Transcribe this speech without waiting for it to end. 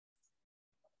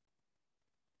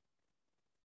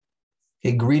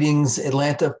Hey, greetings,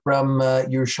 Atlanta from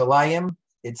Yerushalayim.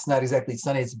 It's not exactly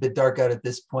sunny. It's a bit dark out at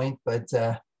this point, but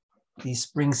the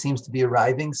spring seems to be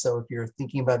arriving. So if you're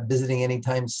thinking about visiting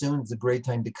anytime soon, it's a great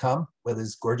time to come.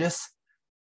 Weather's gorgeous.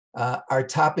 Our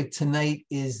topic tonight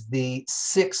is the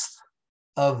sixth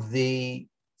of the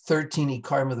 13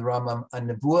 Ikarim of the Rambam on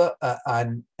Nevuah,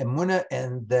 on Emunah,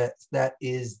 and that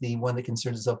is the one that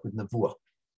concerns itself with Nevuah.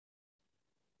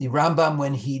 The Rambam,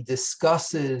 when he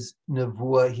discusses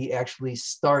Nevuah, he actually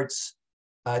starts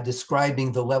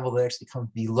describing the level that actually comes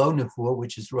below Nevuah,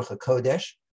 which is Ruach HaKodesh.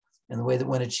 And the way that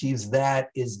one achieves that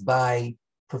is by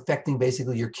perfecting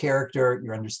basically your character,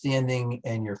 your understanding,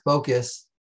 and your focus.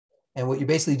 And what you're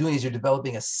basically doing is you're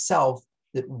developing a self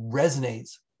that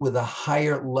resonates with a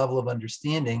higher level of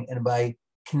understanding. And by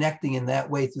connecting in that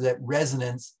way through that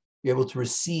resonance, you're able to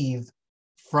receive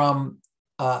from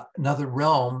another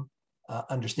realm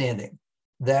understanding.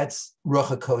 That's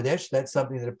Ruach HaKodesh. That's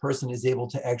something that a person is able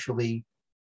to actually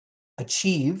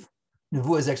achieve.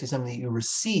 Nevuah is actually something that you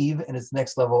receive, and it's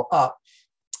next level up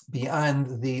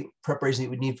beyond the preparation that you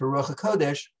would need for Ruach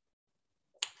HaKodesh.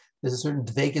 There's a certain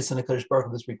dvekus and a Kadosh Baruch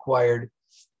Hu that's required,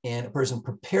 and a person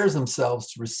prepares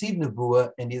themselves to receive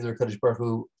Nevuah, and either Kadosh Baruch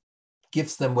Hu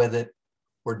gifts them with it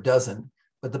or doesn't.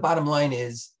 But the bottom line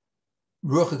is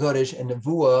Ruach HaKodesh and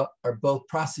Nevuah are both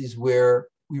processes where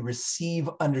we receive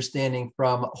understanding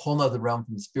from a whole nother realm,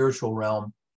 from the spiritual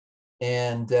realm.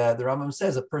 And the Rambam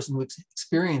says a person who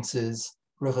experiences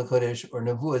Ruach HaKodesh or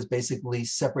Nevuah is basically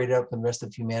separated out from the rest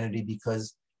of humanity,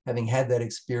 because having had that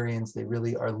experience, they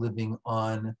really are living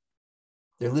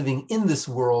in this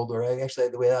world, or actually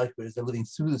the way I like to put it is they're living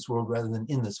through this world rather than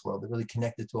in this world. They're really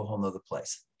connected to a whole nother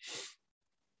place.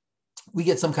 We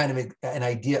get some kind of an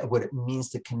idea of what it means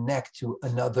to connect to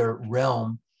another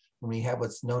realm when we have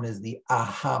what's known as the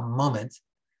aha moment,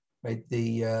 right?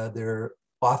 There are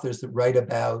authors that write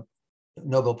about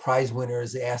Nobel Prize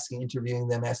winners, interviewing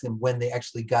them, asking them when they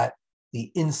actually got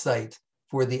the insight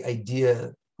for the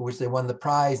idea for which they won the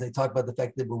prize. And they talk about the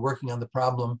fact that we're working on the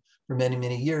problem for many,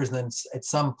 many years. And then at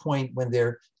some point when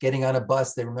they're getting on a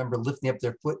bus, they remember lifting up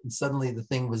their foot and suddenly the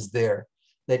thing was there.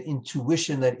 That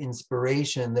intuition, that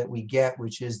inspiration that we get,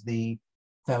 which is the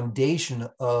foundation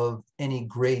of any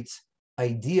great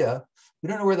idea, we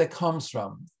don't know where that comes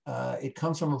from. It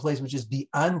comes from a place which is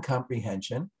beyond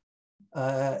comprehension.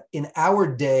 In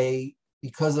our day,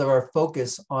 because of our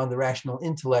focus on the rational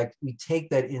intellect, we take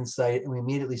that insight and we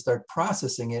immediately start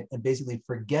processing it and basically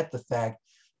forget the fact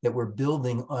that we're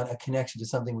building on a connection to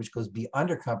something which goes beyond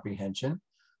our comprehension.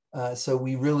 So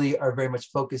we really are very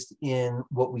much focused in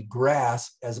what we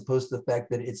grasp, as opposed to the fact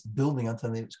that it's building on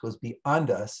something which goes beyond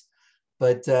us.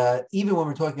 But even when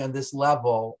we're talking on this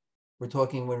level, when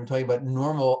we're talking about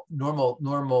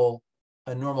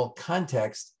a normal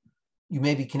context, you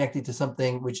may be connected to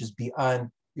something which is beyond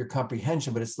your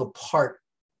comprehension, but it's still part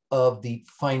of the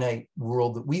finite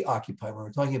world that we occupy. When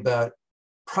we're talking about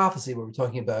prophecy, what we're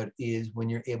talking about is when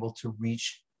you're able to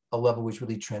reach a level which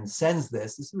really transcends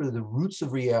this. This is really the roots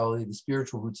of reality, the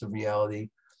spiritual roots of reality.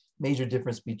 Major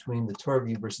difference between the Torah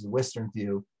view versus the Western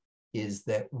view is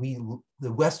that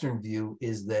the Western view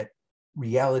is that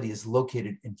reality is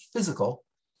located in physical,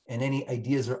 and any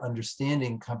ideas or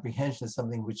understanding, comprehension is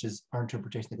something which is our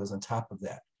interpretation that goes on top of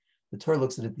that. The Torah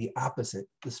looks at it the opposite.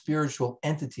 The spiritual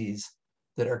entities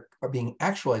that are being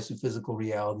actualized through physical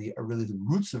reality are really the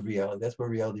roots of reality. That's where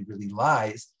reality really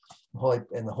lies.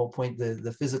 And the whole point,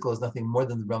 the physical is nothing more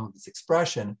than the realm of its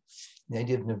expression. The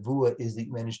idea of Nevuah is that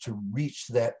you manage to reach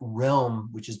that realm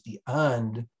which is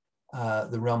beyond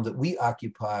the realm that we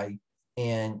occupy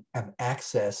and have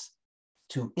access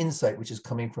to insight, which is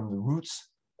coming from the roots,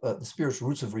 the spiritual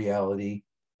roots of reality,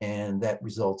 and that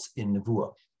results in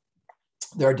Nevuah.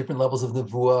 There are different levels of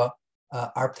Nevuah.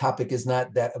 Our topic is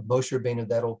not that of Moshe Rabbeinu.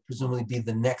 That'll presumably be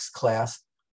the next class.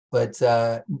 But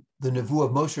the Nevuah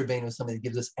of Moshe Rabbeinu is something that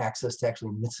gives us access to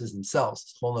actually mitzvahs themselves.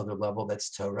 It's a whole other level.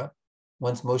 That's Torah.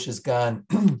 Once Moshe's gone,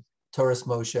 Torah's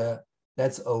Moshe,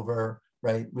 that's over,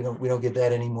 right? We don't get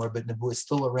that anymore. But Nevuah is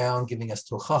still around, giving us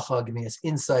tochacha, giving us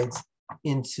insights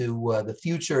into the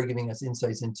future, giving us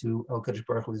insights into how Kadosh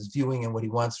Baruch Hu is viewing and what he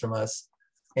wants from us.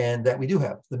 And that we do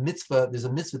have. The mitzvah, there's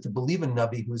a mitzvah to believe in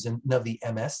Navi, who's a Navi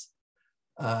MS.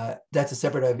 That's a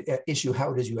separate issue.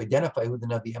 How does you identify who the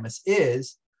Navi MS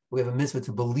is? We have a mitzvah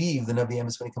to believe the Navi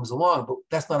MS when he comes along, but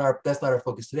that's not our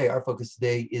focus today. Our focus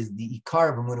today is the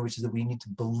Ikar of Emunah, which is that we need to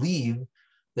believe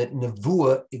that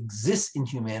Nevuah exists in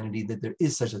humanity, that there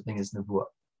is such a thing as Nevuah.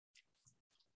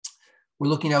 We're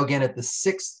looking now again at the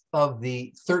sixth of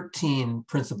the 13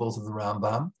 principles of the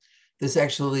Rambam. This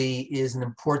actually is an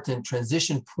important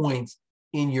transition point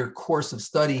in your course of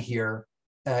study here,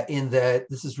 in that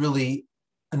this is really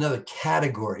another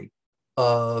category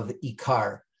of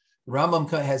Ikar. The Rambam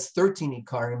has 13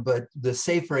 Ikarim, but the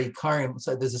Sefer Ikarim,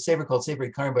 so there's a Sefer called Sefer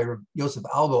Ikarim by Yosef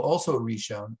Albo, also a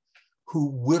Rishon, who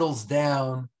whittles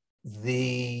down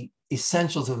the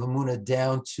essentials of Emunah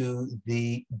down to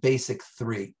the basic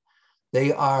three.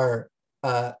 They are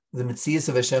the Metzias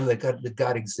of Hashem, that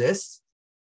God exists.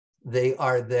 They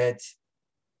are that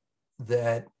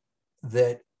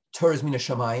Torah is mina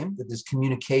shamayim, that there's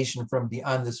communication from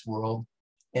beyond this world,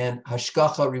 and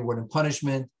hashgacha, reward and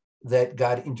punishment, that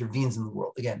God intervenes in the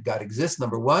world. Again, God exists,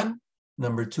 number one.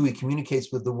 Number two, he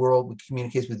communicates with the world, he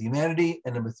communicates with humanity.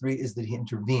 And number three is that he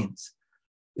intervenes.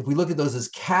 If we look at those as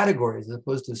categories as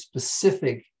opposed to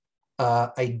specific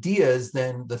ideas,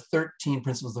 then the 13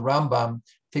 principles of the Rambam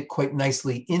fit quite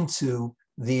nicely into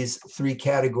these three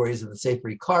categories of the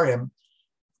Sefer Ikarim.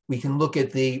 We can look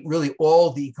at really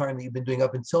all the Ikarim that you've been doing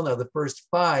up until now. The first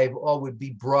five all would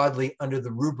be broadly under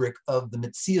the rubric of the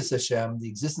Metzias Hashem, the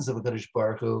existence of HaKadosh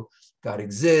Baruch Hu. God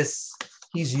exists,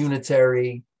 he's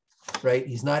unitary, right?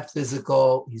 He's not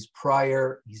physical, he's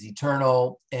prior, he's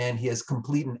eternal, and he has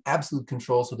complete and absolute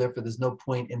control. So therefore, there's no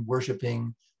point in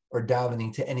worshiping or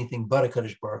davening to anything but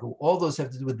HaKadosh Baruch Hu. All those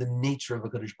have to do with the nature of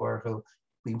HaKadosh Baruch Hu.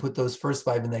 We can put those first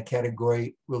five in that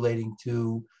category relating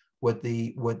to what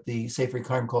the Sefer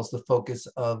Ikarim calls the focus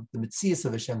of the Metzias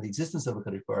of Hashem, the existence of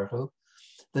HaKadosh Baruch Hu.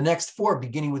 The next four,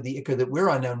 beginning with the Ikar that we're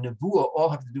on now, Nevuah, all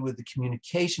have to do with the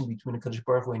communication between HaKadosh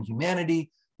Baruch Hu and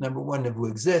humanity. Number one, Nevuah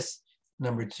exists.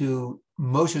 Number two,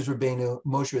 Moshe's Rabbeinu,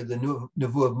 the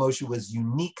Nevuah of Moshe was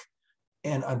unique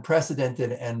and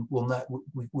unprecedented, and will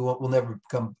never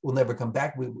come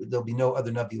back. There'll be no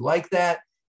other Navi like that.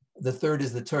 The third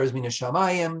is the Torah is mina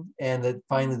shamayim, and that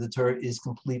finally the Torah is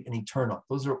complete and eternal.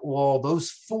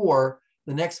 Those four.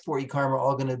 The next four Ikarim are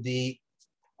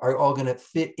all going to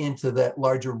fit into that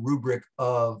larger rubric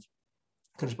of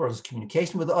Kadosh Baruch Hu's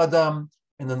communication with Adam,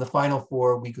 and then the final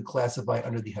four we could classify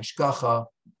under the hashgacha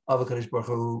of Kadosh Baruch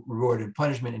Hu, reward and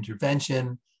punishment,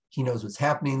 intervention. He knows what's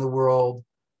happening in the world.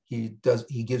 He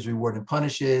gives reward and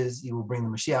punishes. He will bring the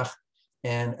Mashiach.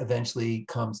 And eventually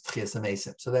comes Tchias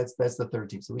HaMesim. So that's the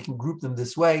third team. So we can group them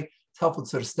this way. It's helpful to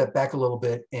sort of step back a little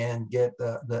bit and get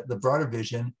the broader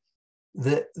vision.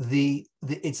 If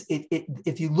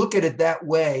you look at it that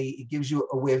way, it gives you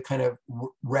a way of kind of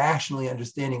rationally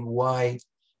understanding why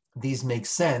these make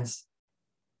sense.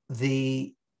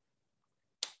 The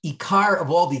Ikar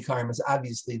of all the Ikarim is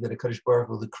obviously that HaKadosh Baruch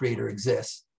Hu, the Creator,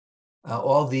 exists.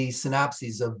 All the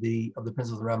synopses of the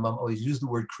principles of the Rambam always use the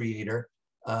word Creator.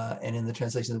 And in the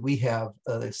translation that we have,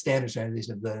 the standard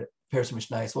translation of the Parsha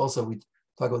Mishnayos, also we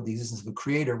talk about the existence of a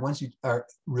creator. Once you are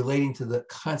relating to the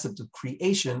concept of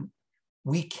creation,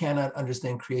 we cannot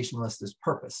understand creation unless there's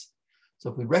purpose. So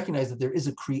if we recognize that there is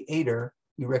a creator,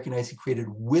 we recognize he created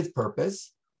with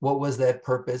purpose. What was that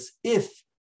purpose? If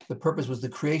the purpose was the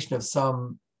creation of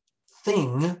some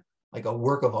thing, like a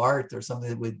work of art or something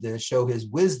that would show his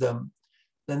wisdom,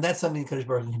 then that's something Kadosh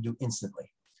Baruch Hu can do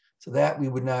instantly. So that we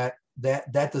would not,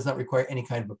 that does not require any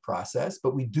kind of a process,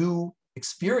 but we do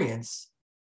experience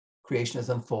creation as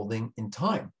unfolding in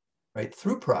time, right,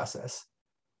 through process.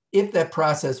 If that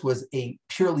process was a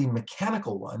purely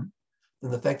mechanical one,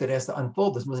 then the fact that it has to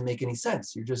unfold doesn't really make any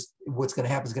sense. You're just, what's going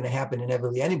to happen is going to happen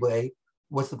inevitably anyway.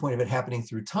 What's the point of it happening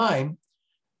through time?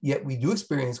 Yet we do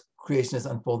experience creation as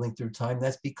unfolding through time.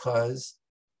 That's because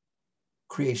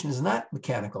creation is not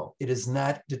mechanical. It is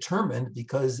not determined,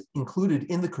 because included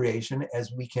in the creation,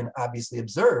 as we can obviously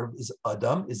observe, is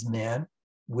Adam, is man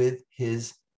with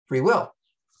his free will.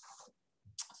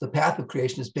 So the path of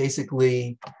creation is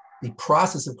basically, the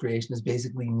process of creation is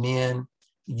basically man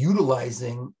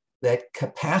utilizing that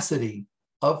capacity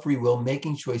of free will,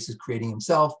 making choices, creating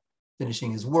himself,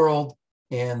 finishing his world.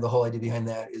 And the whole idea behind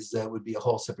that is that would be a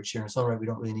whole separate share in its own right. We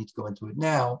don't really need to go into it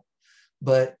now.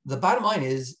 But the bottom line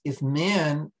is, if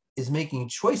man is making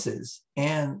choices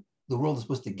and the world is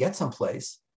supposed to get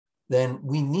someplace, then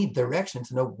we need direction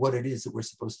to know what it is that we're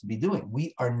supposed to be doing.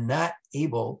 We are not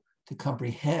able to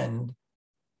comprehend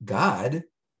God.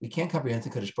 We can't comprehend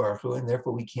the Kadosh Baruch Hu, and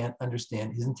therefore we can't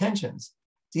understand his intentions.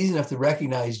 It's easy enough to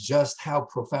recognize just how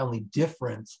profoundly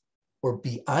different or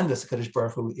beyond us Kadosh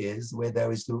Baruch Hu is. The way that I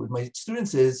always do it with my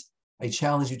students is, I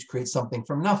challenge you to create something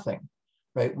from nothing.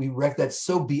 Right, that's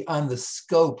so beyond the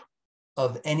scope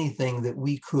of anything that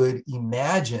we could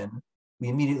imagine. We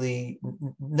immediately,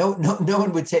 no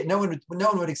one would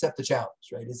accept the challenge.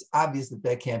 Right, it's obvious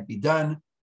that can't be done.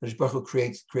 Kadosh Baruch Hu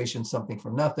creates creation something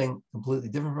from nothing, completely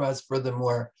different from us.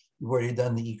 Furthermore, we've already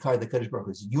done the Ikar. The Kadosh Baruch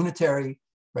Hu is unitary.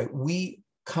 Right, we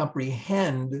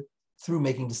comprehend through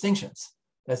making distinctions.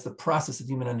 That's the process of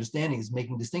human understanding, is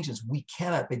making distinctions. We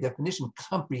cannot, by definition,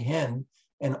 comprehend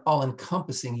and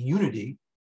all-encompassing unity,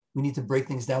 we need to break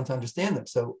things down to understand them.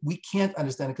 So we can't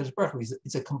understand HaKadosh Baruch Hu.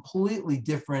 It's a completely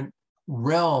different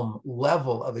realm,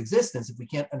 level of existence. If we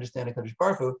can't understand HaKadosh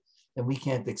Baruch Hu, then we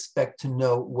can't expect to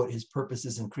know what his purpose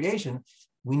is in creation.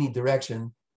 We need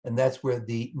direction, and that's where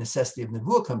the necessity of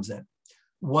Nevuah comes in.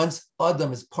 Once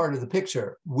Adam is part of the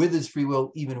picture with his free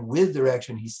will, even with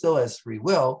direction, he still has free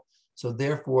will. So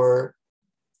therefore,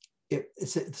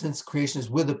 since creation is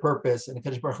with a purpose, and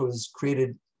HaKadosh Baruch Hu is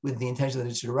created with the intention that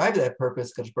it should arrive at that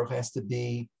purpose, HaKadosh Baruch Hu has to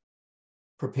be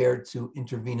prepared to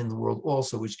intervene in the world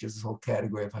also, which gives this whole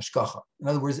category of hashgacha. In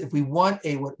other words, if we want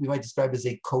what we might describe as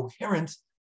a coherent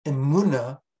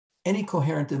emunah, any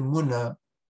coherent emunah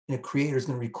in a creator is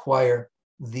going to require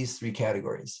these three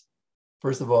categories.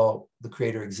 First of all, the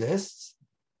creator exists.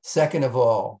 Second of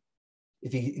all,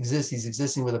 if he exists, he's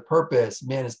existing with a purpose.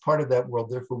 Man is part of that world,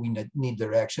 therefore we need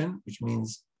direction, which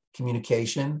means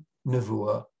communication,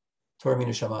 nevuah, Torah min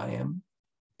hashamayim.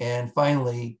 And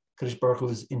finally, Kadosh Baruch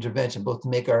Hu's intervention, both to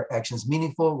make our actions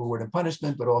meaningful, reward and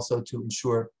punishment, but also to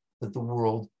ensure that the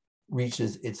world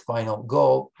reaches its final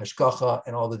goal, hashgacha,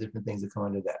 and all the different things that come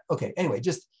under that. Okay, anyway,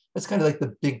 just that's kind of like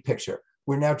the big picture.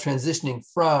 We're now transitioning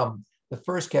from the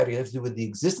first category that has to do with the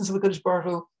existence of the Kadosh Baruch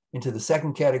Hu into the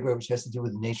second category, which has to do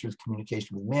with the nature of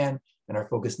communication with man. And our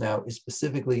focus now is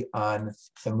specifically on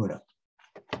emunah.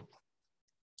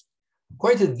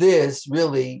 According to this,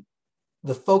 really,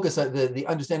 the focus, the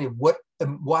understanding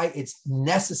of why it's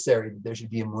necessary that there should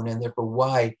be emunah, and therefore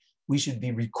why we should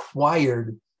be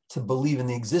required to believe in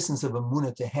the existence of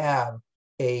emunah to have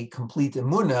a complete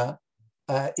emunah,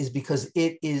 is because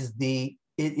it is the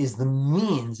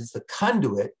means, it's the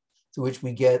conduit to which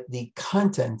we get the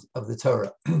content of the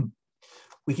Torah.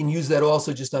 We can use that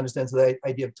also just to understand the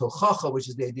idea of tochacha, which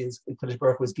is the idea that Kadosh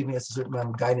Baruch Hu was giving us a certain amount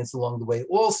of guidance along the way.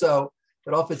 Also,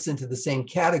 it all fits into the same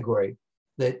category,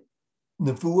 that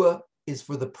nevuah is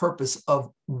for the purpose of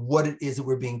what it is that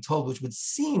we're being told, which would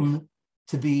seem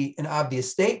to be an obvious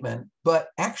statement, but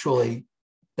actually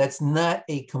that's not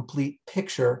a complete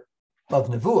picture of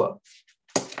nevuah.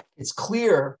 It's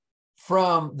clear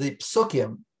from the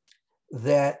psukim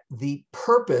that the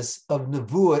purpose of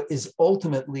nevuah is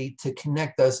ultimately to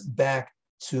connect us back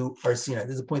to our Sinai.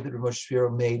 This is a point that Rav Moshe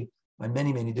Shapiro made on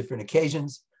many, many different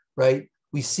occasions, right?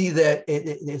 We see that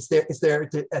it's there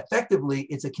to, effectively,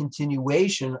 it's a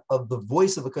continuation of the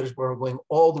voice of the Kadosh Baruch Hu going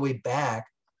all the way back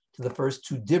to the first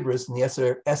two dibros and the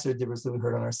Eser dibros that we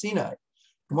heard on our Sinai.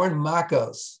 Gemara in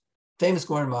Makos, famous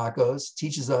Gemara in Makos,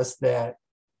 teaches us that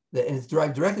and it's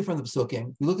derived directly from the Psukim.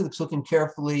 If we look at the Psukim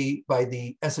carefully by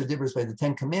the Eser Dibros, by the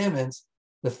 10 Commandments,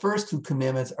 the first two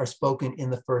commandments are spoken in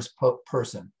the first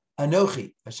person.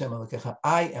 Anochi, Hashem Elokecha,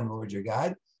 I am Lord your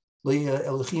God. Lo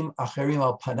Elohim acherim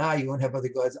al panai, you won't have other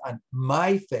gods on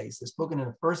my face. They're spoken in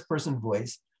a first person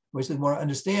voice, which the Gemara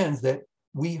understands that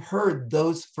we heard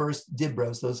those first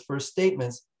Dibros, those first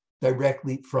statements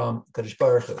directly from Kadosh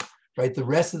Baruch Hu, right? The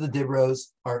rest of the Dibros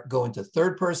go into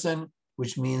third person,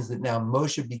 which means that now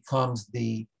Moshe becomes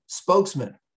the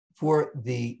spokesman for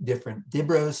the different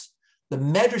Dibros. The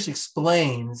Medrash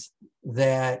explains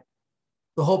that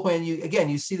the whole point,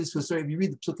 you see this with story, if you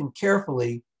read the Psukim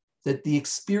carefully, that the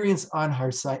experience on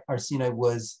Har Sinai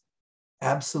was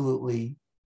absolutely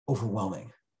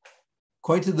overwhelming.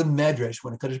 According to the Medrash,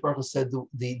 when HaKadosh Baruch Hu said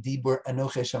the Dibur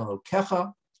Anochi Hashem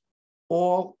Elokecha,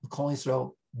 all the Kol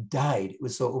Yisrael died. It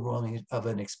was so overwhelming of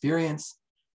an experience,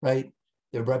 right?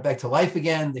 They were brought back to life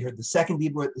again. They heard the second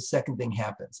Dibur, the second thing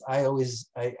happens. I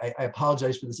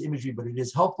apologize for this imagery, but it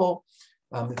is helpful.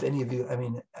 If any of you,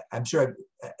 I'm sure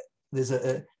there's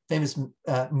a famous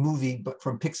movie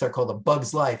from Pixar called A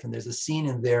Bug's Life, and there's a scene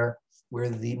in there where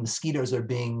the mosquitoes are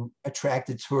being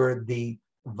attracted toward the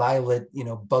violet,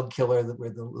 bug killer, where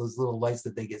those little lights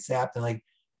that they get zapped,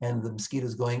 and the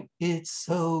mosquitoes going, "It's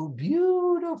so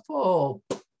beautiful."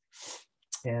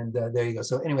 And there you go.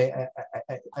 So anyway,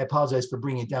 I apologize for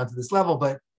bringing it down to this level,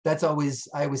 but I always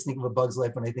think of A Bug's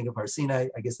Life when I think of Har Sinai.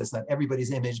 I guess that's not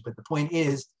everybody's image, but the point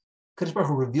is, Kadosh Baruch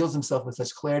Hu reveals himself with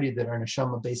such clarity that our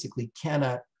neshama basically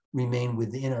cannot remain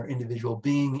within our individual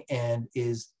being and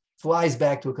flies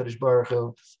back to a Kadosh Baruch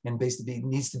Hu and basically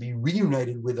needs to be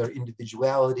reunited with our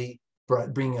individuality,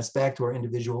 bringing us back to our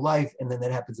individual life. And then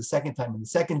that happens a second time in the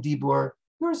second Dibur.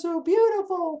 You're so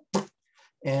beautiful.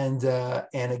 And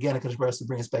again, HaKadosh Baruch Hu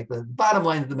bring us back. The bottom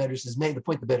line that the Medrash is made, the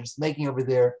point the Medrash is making over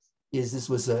there is this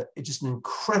was just an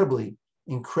incredibly,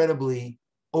 incredibly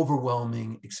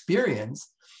overwhelming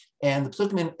experience. And the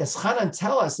Psukim in Eschanan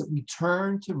tell us that we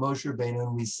turned to Moshe Rabbeinu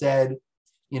and we said,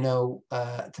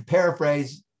 to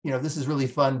paraphrase, this is really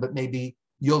fun, but maybe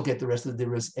you'll get the rest of the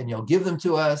Dibros and you'll give them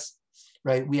to us,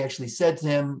 right? We actually said to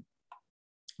him,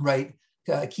 right,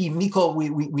 Ki Mikol,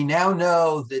 we now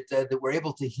know that we're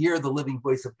able to hear the living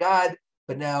voice of God,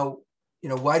 but now,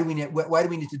 why do we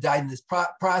need to die in this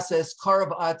process?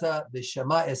 Karav ata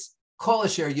b'shama es kol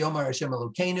asher yomar Hashem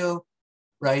Elokeinu,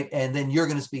 right? And then you're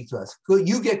going to speak to us.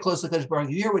 You get close to Kadosh Baruch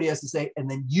Hu, you hear what he has to say, and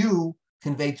then you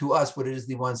convey to us what it is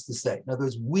he wants to say. In other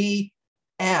words, we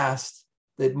asked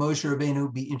that Moshe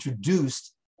Rabbeinu be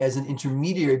introduced as an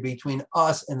intermediary between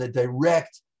us and the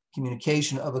direct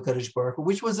communication of a Kadosh Baruch Hu,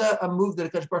 which was a move that a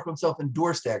Kadosh Baruch Hu himself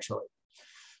endorsed, actually.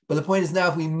 But the point is now,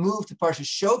 if we move to Parsha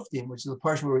Shoftim, which is the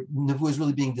Parsha where Nevuah is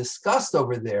really being discussed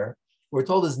over there, we're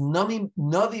told is Navi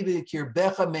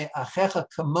v'kirbecha me'achecha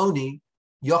kamoni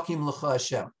yakim l'cha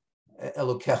Hashem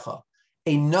Elokecha.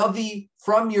 A Navi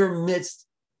from your midst,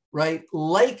 right,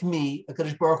 like me, a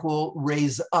Kadosh Baruch Hu will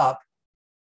raise up,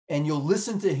 and you'll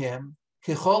listen to him.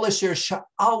 Kechol asher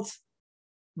sha'alt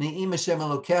me'im Hashem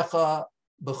Elokecha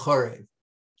b'chorev,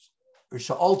 or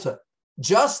sha'alta,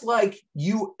 just like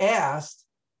you asked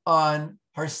on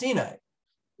Har Sinai,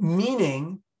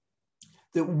 meaning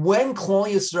that when Klal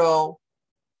Yisrael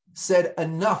said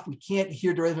enough, we can't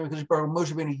hear directly from Kadosh Baruch Hu,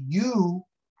 Moshe Rabbeinu, you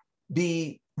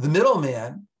be the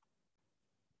middleman.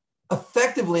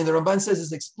 Effectively, and the Ramban says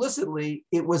this explicitly,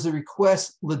 it was a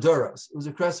request l'doros. It was a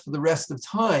request for the rest of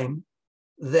time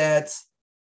that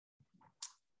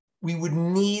we would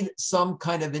need some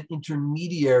kind of an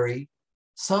intermediary,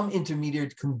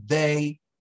 to convey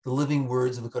the living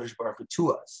words of the Kadosh Baruch Hu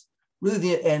to us.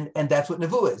 Really, and that's what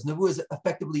Nevuah is. Nevuah is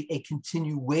effectively a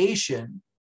continuation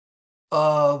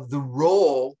of the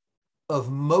role of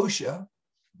Moshe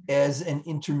as an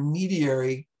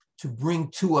intermediary to bring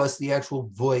to us the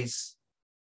actual voice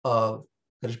of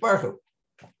Kadosh Baruch Hu.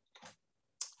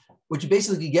 What you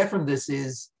basically get from this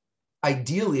is,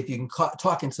 ideally, if you can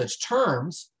talk in such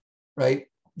terms, right,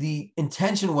 the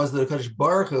intention was that Kadosh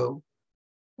Baruch Hu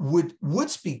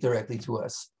would speak directly to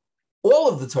us. All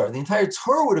of the Torah, the entire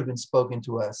Torah would have been spoken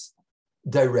to us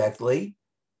directly.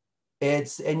 And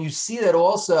you see that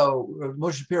also,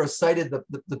 Moshe Shapiro cited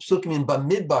the psukim in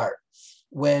Bamidbar,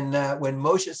 when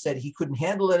Moshe said he couldn't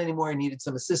handle it anymore, he needed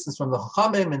some assistance from the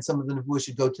Chachamim, and some of the Nevuah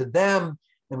should go to them.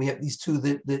 And we have these two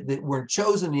that weren't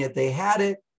chosen, yet they had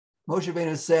it. Moshe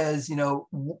Rabbeinu says,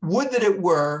 would that it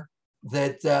were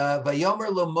that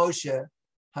Vayomer lo Moshe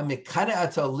hamikana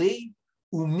atali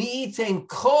umiiten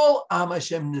kol am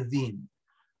Hashem nevim.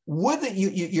 Would that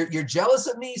you're jealous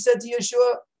of me, he said to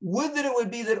Yeshua. Would that it would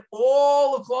be that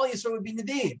all of Klal Yisrael would be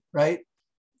Nevi'im, right?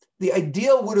 The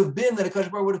ideal would have been that Akash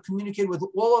Baruch would have communicated with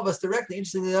all of us directly.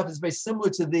 Interestingly enough, it's very similar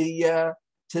to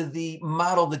the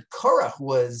model that Korach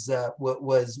was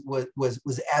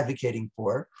advocating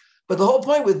for. But the whole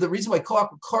point with the reason why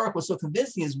Korach was so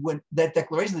convincing is when that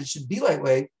declaration that it should be that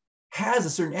way has a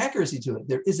certain accuracy to it.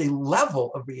 There is a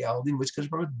level of reality in which Akash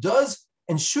Baruch does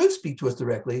and should speak to us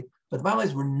directly, but the bottom line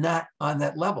is we're not on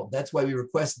that level. That's why we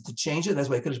requested to change it. That's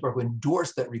why Akash Baruch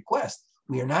endorsed that request.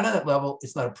 We are not on that level.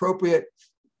 It's not appropriate.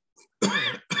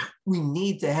 We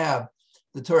need to have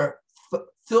the Torah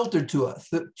filtered to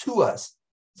us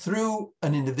through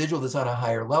an individual that's on a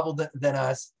higher level than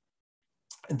us.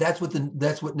 And that's what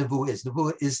Nevuah is.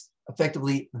 Nevuah is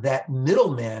effectively that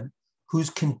middleman who's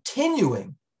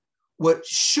continuing what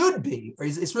should be, or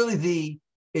it's really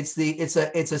it's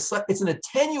an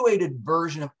attenuated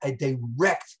version of a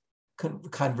direct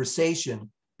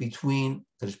conversation between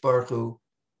Kadosh Baruch Hu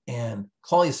and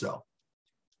Klal Yisrael.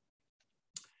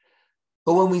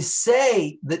 But when we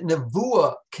say that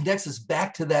Nevuah connects us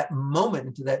back to that moment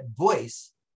and to that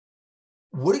voice,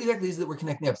 what exactly is it that we're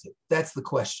connecting up to? That's the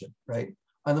question, right?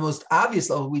 On the most obvious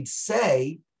level, we'd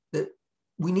say that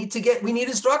we need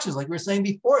instructions, like we were saying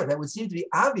before. That would seem to be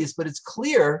obvious, but it's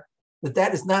clear that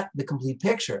that is not the complete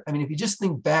picture. I mean, if you just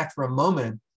think back for a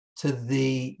moment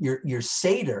to your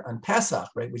Seder on Pesach,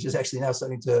 right, which is actually now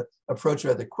starting to approach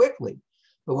rather quickly.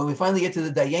 But when we finally get to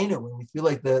the Dayenu, when we feel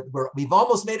like we've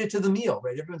almost made it to the meal,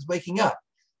 right? Everyone's waking up.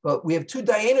 But we have two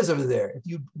Dayenas over there. If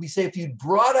you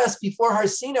brought us before Har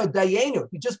Sinai, Dayenu.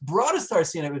 If you just brought us to Har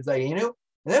Sinai with Dayenu,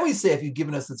 and then we say if you'd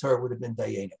given us the Torah, it would have been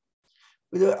Dayenu.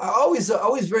 Always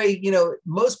very,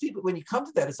 most people, when you come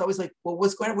to that, it's always like, well,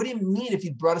 what's going on? What do you mean if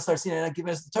you brought us to Har Sinai and not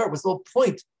giving us the Torah? What's the whole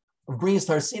point of bringing us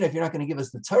to Har Sinai if you're not going to give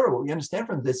us the Torah? What we understand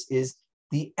from this is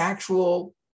the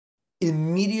actual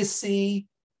immediacy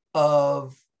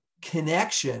of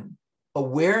connection,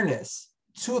 awareness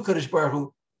to a Kadosh Baruch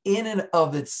Hu in and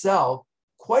of itself,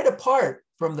 quite apart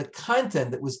from the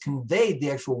content that was conveyed,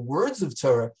 the actual words of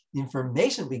Torah, the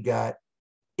information we got,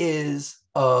 is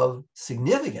of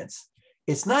significance.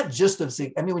 It's not just of,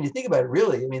 when you think about it,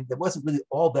 really, there wasn't really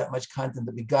all that much content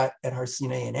that we got at Har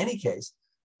Sinai in any case.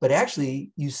 But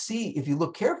actually, you see, if you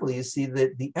look carefully, you see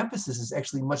that the emphasis is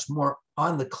actually much more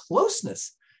on the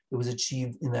closeness that was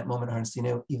achieved in that moment of Har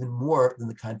Sinai, even more than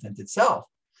the content itself.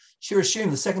 Shir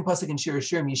Hashirim, the second pasuk in Shir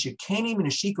Hashirim, Yishikenim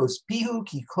Neshikos Pihu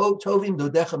Ki Tovim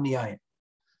Dodecha Miyayin.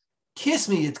 Kiss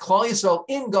me, it's Klal Yisrael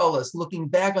in Galus, looking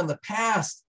back on the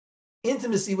past.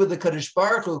 Intimacy with the Kadosh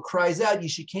Baruch Hu cries out,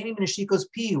 Yishikenim Neshikos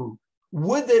Pihu.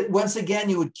 Would that once again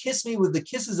you would kiss me with the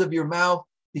kisses of your mouth,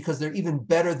 because they're even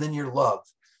better than your love.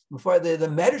 Before the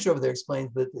Medrash over there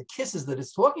explains that the kisses that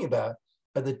it's talking about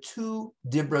are the two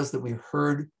dibras that we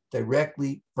heard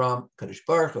directly from Kadosh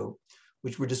Baruch Hu,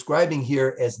 which we're describing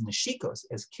here as neshikos,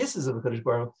 as kisses of the Kadosh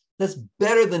Baruch Hu. That's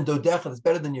better than dodecha, that's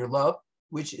better than your love,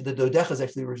 which the dodecha is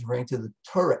actually referring to the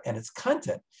Torah and its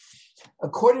content.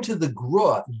 According to the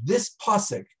Gra, this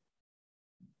pasuk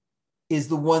is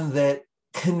the one that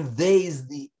conveys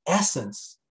the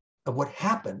essence of what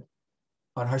happened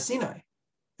on Har Sinai.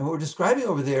 And what we're describing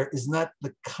over there is not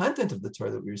the content of the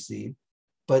Torah that we receive,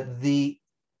 but the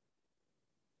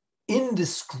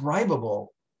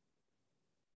indescribable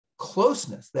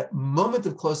closeness, that moment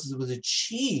of closeness that was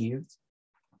achieved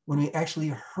when we actually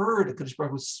heard HaKadosh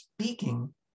Baruch Hu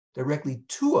speaking directly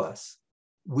to us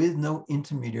with no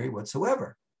intermediary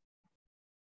whatsoever.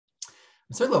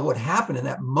 And certainly what happened in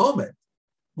that moment,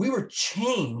 we were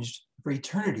changed for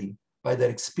eternity by that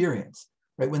experience.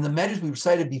 Right? When the Medrash we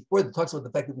recited before that talks about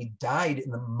the fact that we died in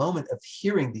the moment of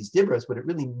hearing these dibros, what it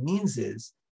really means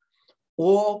is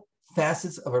all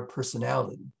facets of our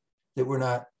personality that were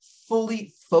not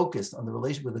fully focused on the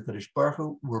relationship with the Kadosh Baruch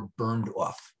Hu were burned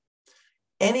off.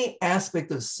 Any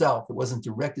aspect of self that wasn't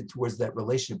directed towards that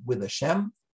relationship with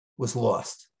Hashem was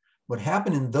lost. What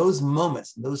happened in those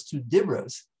moments, in those two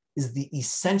dibros, is the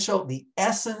essential, the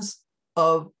essence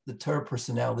of the Torah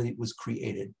personality was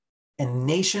created. And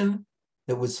nation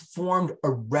that was formed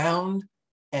around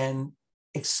and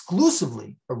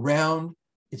exclusively around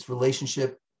its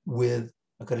relationship with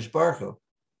HaKadosh Baruch Hu.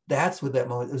 That's what that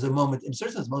moment, it was a moment, in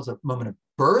certain sense, it's a moment of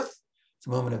birth, it's a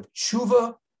moment of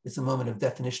tshuva, it's a moment of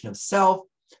definition of self.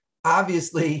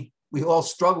 Obviously, we all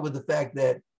struggle with the fact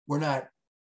that we're not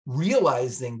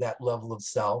realizing that level of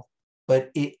self, but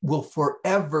it will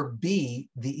forever be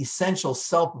the essential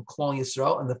self of Klal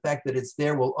Yisrael, and the fact that it's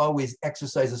there will always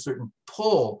exercise a certain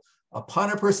pull upon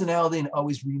our personality and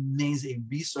always remains a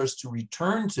resource to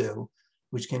return to,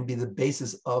 which can be the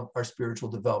basis of our spiritual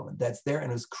development. That's there, and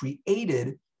it was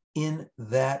created in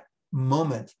that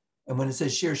moment. And when it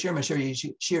says shir shir masher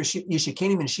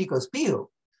yishikenim and shikos pihu,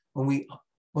 when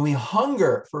we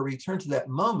hunger for a return to that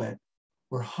moment,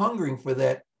 we're hungering for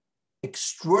that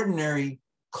extraordinary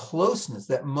closeness,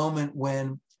 that moment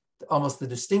when almost the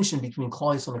distinction between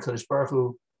Klal Yisrael and Kadosh Baruch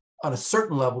Hu on a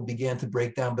certain level began to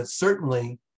break down, but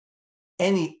certainly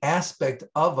any aspect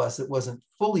of us that wasn't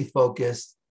fully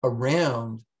focused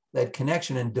around that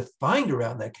connection and defined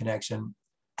around that connection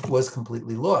was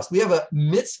completely lost. We have a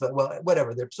mitzvah, well,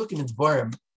 whatever, they're psukim in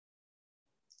Dvarim.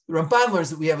 The Ramban learns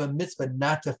that we have a mitzvah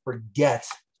not to forget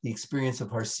the experience of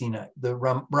Har Sinai. The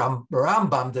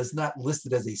Rambam does not list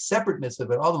it as a separate mitzvah,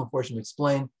 but all the unfortunately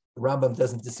explain, the Rambam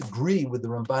doesn't disagree with the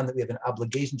Ramban that we have an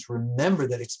obligation to remember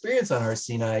that experience on Har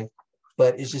Sinai,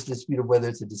 but it's just a dispute of whether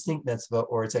it's a distinct mitzvah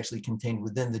or it's actually contained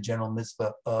within the general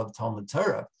mitzvah of Talmud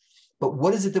Torah. But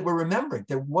what is it that we're remembering?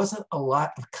 There wasn't a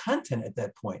lot of content at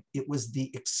that point. It was the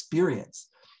experience.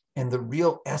 And the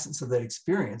real essence of that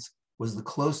experience was the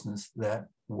closeness that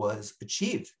was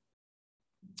achieved.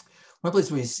 One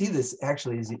place where you see this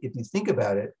actually is if you think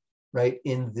about it, right,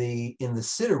 in the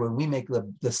Siddur, when we make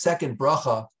the second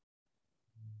bracha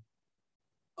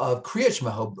of Kriyat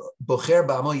Shema, Bocher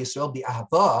Ba'amo Yisrael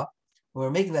Bi'ahava, when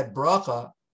we're making that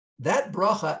bracha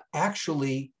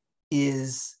actually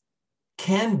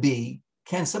can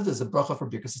sometimes a bracha for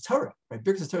Birkas Torah, right?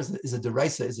 Birkas Torah is a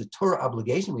deraisa, is a Torah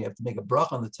obligation. We have to make a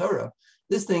bracha on the Torah.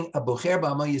 This thing, a Bocher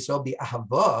Ba'amo Yisrael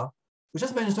Bi'ahava, which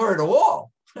doesn't mention Torah at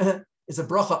all. It's a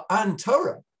bracha on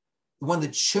Torah, the one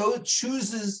that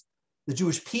chooses the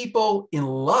Jewish people in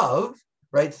love,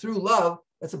 right? Through love,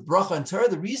 that's a bracha on Torah.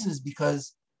 The reason is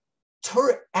because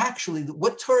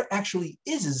what Torah actually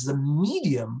is a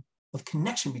medium of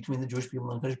connection between the Jewish people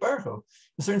and Kadosh Baruch Hu. In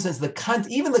a certain sense,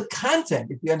 even the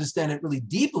content, if we understand it really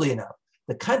deeply enough,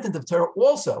 the content of Torah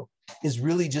also is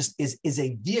really just is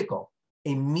a vehicle,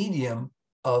 a medium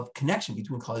of connection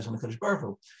between Klal Yisrael and Kadosh Baruch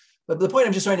Hu. But the point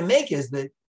I'm just trying to make is that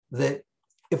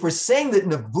if we're saying that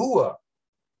Nevuah,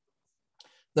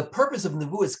 the purpose of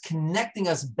Nevuah is connecting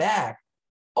us back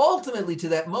ultimately to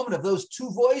that moment of those two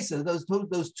voices, those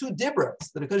two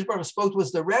dibras that HaKadosh Baruch Hu spoke to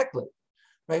us directly,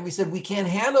 right? We said we can't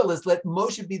handle this. Let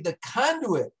Moshe be the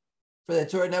conduit for that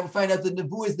Torah. Now we find out that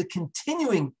Nevuah is the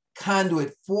continuing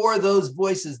conduit for those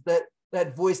voices,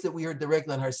 that voice that we heard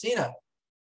directly on Har Sinai,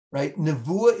 right?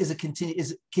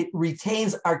 Nevuah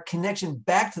retains our connection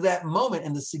back to that moment,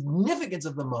 and the significance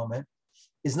of the moment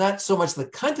is not so much the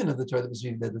content of the Torah that was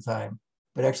received at the time,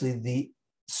 but actually the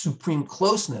supreme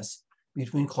closeness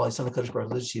between Klal Yisrael and Kadosh Baruch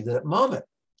Hu that achieved at that moment.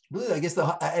 Really, I guess the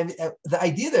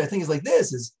idea there, I think, is like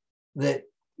this: is that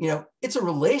it's a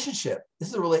relationship.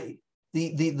 This is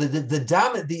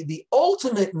the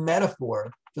ultimate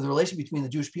metaphor for the relation between the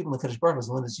Jewish people and the Kadosh Baruch Hu is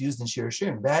the one that's used in Shir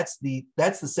Hashirim. That's the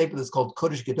sefer that's called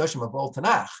Kodesh Kedoshim of all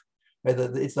Tanakh. Right?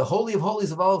 It's the Holy of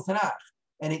Holies of all of Tanakh.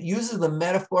 And it uses the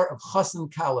metaphor of chas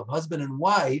and kala, of husband and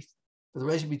wife, for the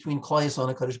relation between Klal Yisrael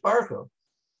and Kadosh Baruch Hu.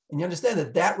 And you understand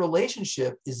that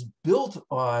relationship is built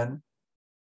on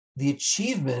the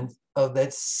achievement of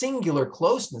that singular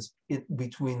closeness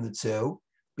between the two,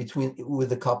 with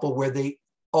the couple, where they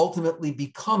ultimately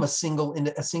become a single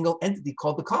entity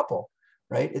called the couple.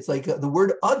 Right? It's like the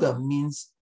word Adam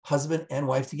means husband and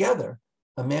wife together.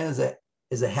 A man is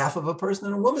a half of a person,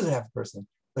 and a woman is a half of a person.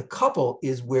 The couple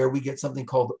is where we get something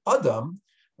called Adam,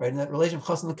 right? And that relation of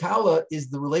Chas and Kala is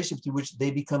the relationship through which they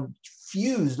become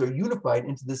fused or unified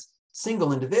into this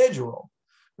single individual,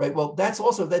 right? Well, that's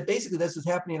what's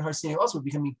happening in Har Sinai. Also, we're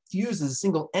becoming fused as a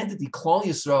single entity, Klal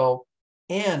Yisrael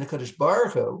and the Kadosh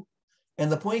Baruch Hu. And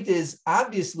the point is,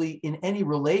 obviously, in any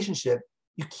relationship,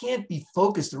 you can't be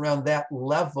focused around that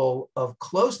level of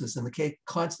closeness. In the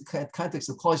context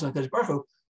of Klal Yisrael and Kadosh Baruch Hu,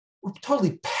 we're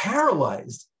totally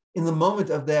paralyzed in the moment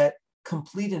of that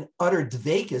complete and utter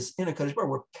dveikus in a Kadosh Baruch Hu.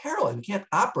 We're paralyzed. We can't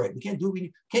operate. We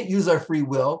can't use our free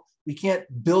will. We can't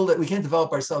build it. We can't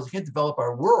develop ourselves. We can't develop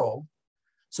our world.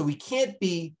 So we can't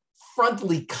be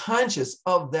frontally conscious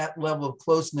of that level of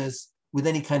closeness with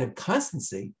any kind of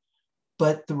constancy.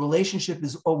 But the relationship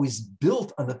is always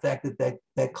built on the fact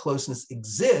that closeness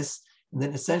exists. And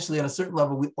then essentially on a certain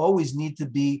level, we always need to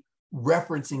be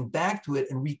referencing back to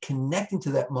it and reconnecting to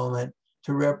that moment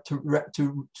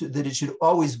that it should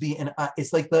always be. And it's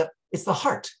the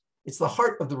heart. It's the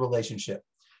heart of the relationship,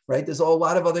 right? There's a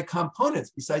lot of other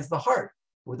components besides the heart.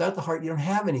 Without the heart, you don't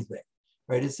have anything,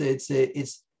 right?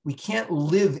 We can't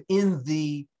live in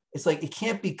the. It's like it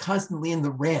can't be constantly in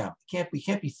the RAM. We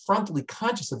can't be frontally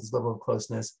conscious of this level of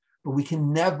closeness, but we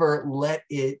can never let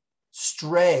it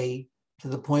stray to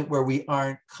the point where we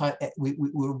aren't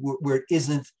where it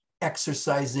isn't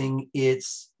exercising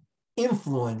its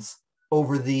influence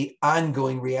over the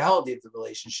ongoing reality of the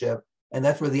relationship. And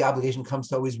that's where the obligation comes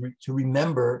to always to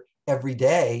remember every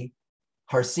day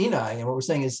Har Sinai. And what we're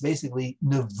saying is basically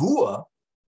Nevuah.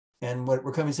 And what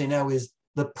we're coming to say now is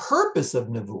the purpose of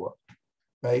Nevuah,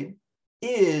 right,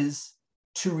 is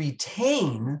to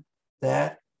retain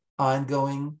that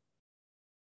ongoing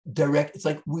direct. It's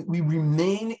like we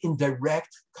remain in direct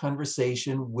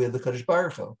conversation with the Kadosh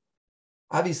Baruch Hu.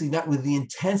 Obviously, not with the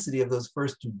intensity of those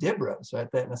first two dibros, right?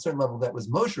 That, on a certain level, that was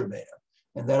Moshe Rabbeinu,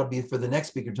 and that'll be for the next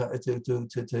speaker to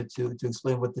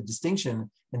explain what the distinction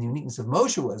and the uniqueness of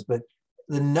Moshe was. But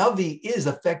the Navi is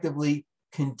effectively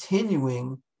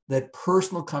continuing that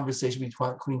personal conversation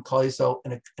between Klal Yisrael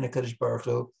and a Kadosh Baruch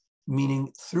Hu,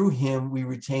 meaning through him we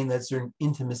retain that certain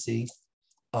intimacy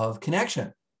of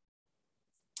connection.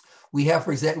 We have,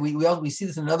 for example, we see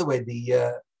this in another way.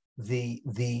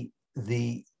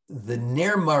 The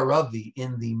Ner Maravi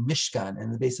in the Mishkan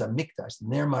and the Beis HaMikdash, the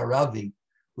Ner Maravi,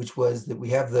 which was that we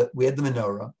had the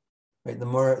menorah, right? The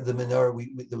menorah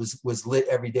was lit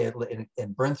every day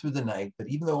and burned through the night. But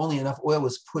even though only enough oil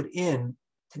was put in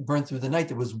to burn through the night,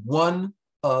 there was one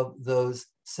of those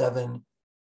 7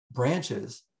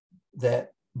 branches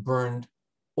that burned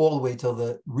all the way till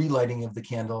the relighting of the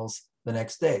candles the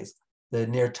next days, the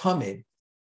Ner Tamid.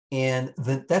 And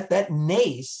that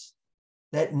nace,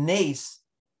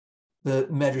 the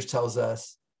Medrash tells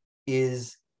us,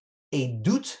 is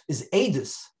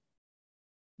edus,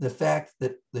 the fact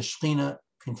that the Shekhinah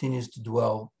continues to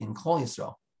dwell in Klal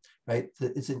Yisrael, right?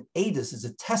 It's an edus, it's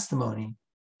a testimony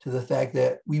to the fact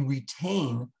that we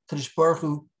retain Kadosh Baruch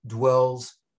Hu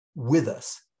dwells with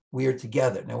us. We are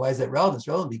together. Now, why is that relevant? It's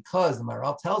relevant because the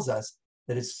Maharal tells us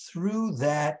that it's through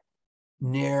that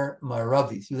Ner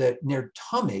Maravi, through that Ner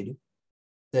Tamid,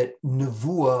 that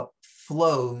Nevuah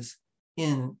flows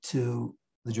into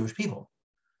the Jewish people.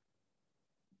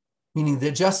 Meaning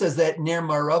that just as that Ner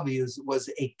Maravi was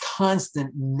a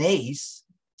constant nace,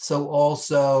 so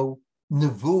also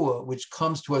Nevuah, which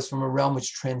comes to us from a realm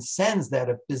which transcends that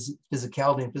of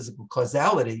physicality and physical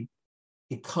causality,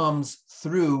 it comes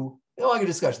through a longer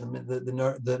discussion.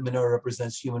 The menorah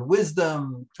represents human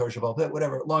wisdom, Torah Shabbat,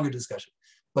 whatever, longer discussion.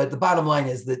 But the bottom line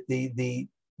is that the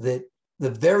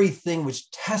very thing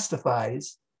which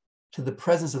testifies to the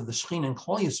presence of the Shekhinah in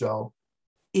Klal Yisrael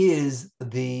is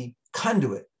the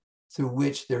conduit through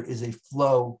which there is a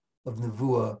flow of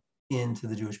nevuah into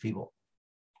the Jewish people.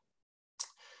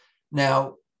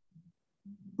 Now,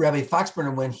 Rabbi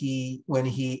Foxburner, when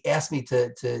he asked me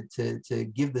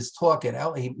to give this talk,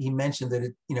 and he mentioned that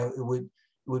it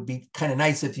would be kind of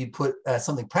nice if you put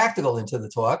something practical into the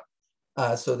talk.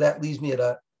 So that leaves me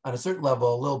on a certain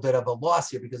level a little bit of a loss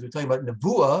here, because we're talking about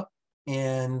nevuah,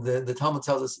 and the Talmud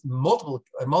tells us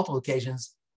on multiple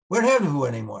occasions we don't have nevuah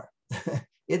anymore.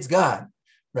 It's gone,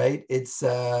 right? It's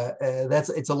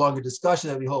a longer discussion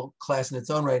that we whole class in its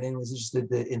own right. Anyone who's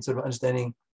interested in sort of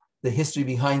understanding the history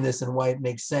behind this and why it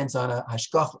makes sense on a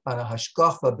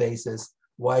hashkafa basis,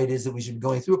 why it is that we should be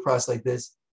going through a process like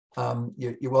this,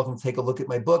 you're welcome to take a look at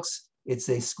my books. It's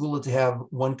a schooler to have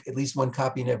at least one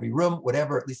copy in every room,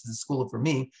 whatever, at least it's a schooler for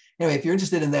me. Anyway, if you're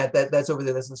interested in that's over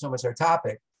there, that's not so much our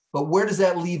topic. But where does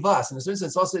that leave us? In a certain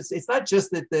sense, also, it's not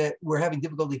just that we're having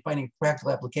difficulty finding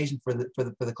practical application for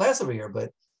the class over here,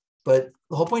 but the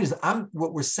whole point is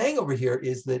what we're saying over here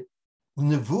is that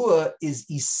nevuah is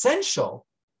essential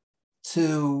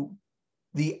to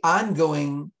the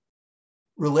ongoing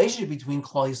relationship between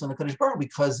Klal Yisrael and Kadosh Baruch Hu,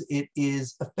 because it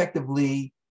is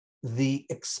effectively the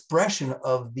expression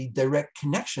of the direct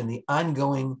connection, the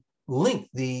ongoing link,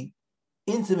 the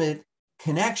intimate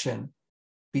connection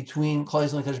between Klal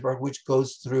Yisrael and Kadosh Baruch Hu, which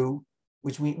goes through,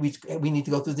 which we need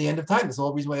to go through the end of time. That's the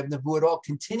whole reason why I have nevuah at all.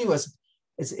 Continuous,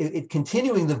 it's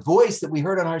continuing the voice that we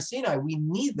heard on Har Sinai. We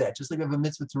need that, just like we have a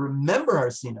mitzvah to remember Har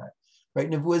Sinai, right?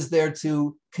 Nevuah is there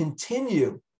to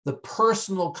continue the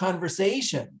personal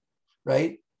conversation,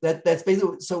 right? That's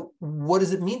basically, so what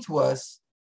does it mean to us?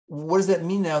 What does that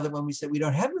mean now that when we say we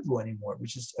don't have nevuah anymore,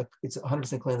 which is, it's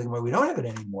 100% clear in the Gemara, we don't have it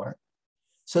anymore?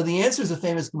 So the answer is a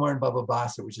famous Gemara in Baba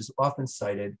Basra, which is often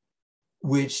cited,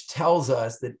 which tells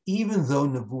us that even though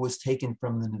nevuah was taken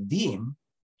from the Nevi'im,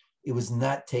 it was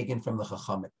not taken from the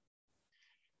Chachamim.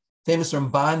 Famous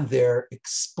Ramban there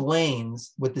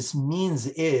explains what this means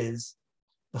is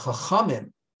the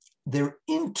Chachamim, their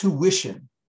intuition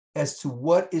as to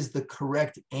what is the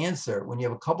correct answer, when you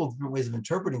have a couple of different ways of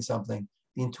interpreting something,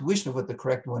 the intuition of what the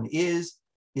correct one is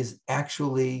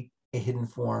actually a hidden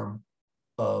form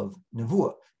of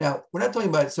nevuah. Now, we're not talking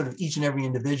about sort of each and every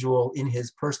individual in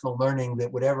his personal learning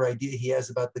that whatever idea he has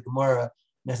about the Gemara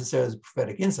necessarily is a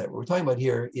prophetic insight. What we're talking about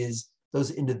here is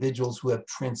those individuals who have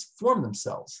transformed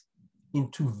themselves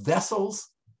into vessels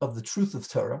of the truth of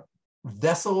Torah,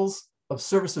 vessels of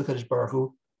service to Kadosh Baruch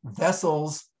Hu,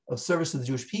 vessels of service to the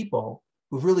Jewish people,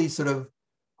 who've really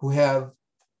who have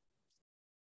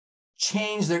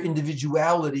changed their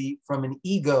individuality from an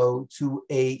ego to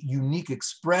a unique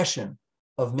expression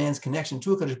of man's connection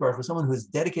to a Kadosh Baruch Hu, someone who has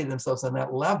dedicated themselves on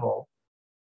that level,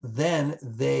 then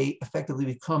they effectively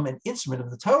become an instrument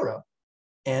of the Torah,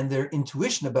 and their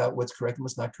intuition about what's correct and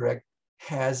what's not correct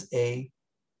has a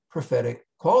prophetic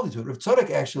quality to it. Rav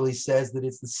Tzadok actually says that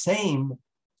it's the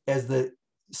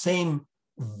same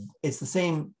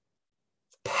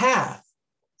path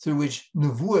through which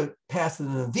nevuah passed to the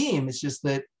Nevi'im. It's just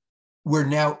that we're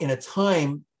now in a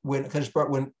time when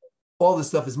all this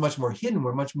stuff is much more hidden.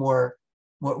 We're much more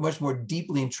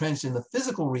deeply entrenched in the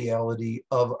physical reality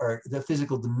of the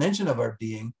physical dimension of our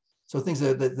being. So things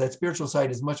that spiritual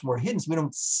side is much more hidden. So we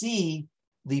don't see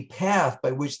the path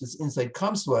by which this insight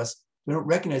comes to us. We don't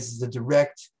recognize it's a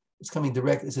direct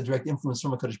influence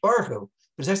from a Kadosh Baruch Hu,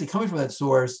 but it's actually coming from that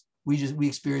source. We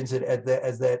experience it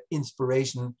as that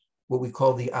inspiration, what we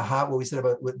call the aha, what we said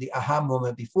about the aha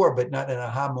moment before, but not an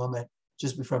aha moment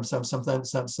just from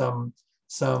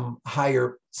some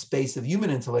higher space of human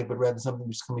intellect, but rather something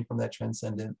which is coming from that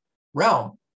transcendent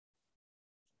realm.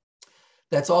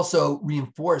 That's also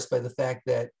reinforced by the fact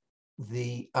that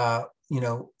the nevuah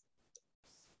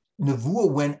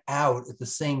went out at the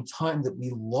same time that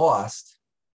we lost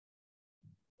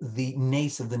the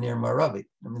nace of the Ner Maravi,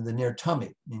 the Ner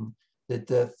Tamid. That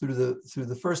through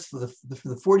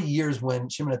the 40 years when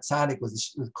Shimon HaTzadik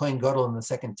was the Kohen Gadol in the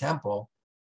Second Temple,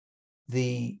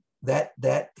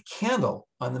 that candle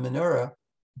on the menorah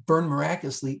burned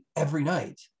miraculously every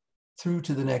night through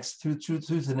to the next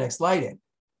lighting,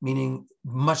 meaning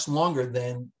much longer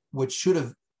than what should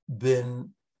have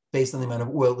been based on the amount of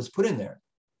oil that was put in there.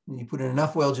 You put in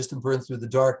enough oil just to burn through the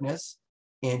darkness,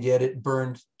 and yet it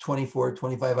burned 24,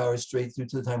 25 hours straight through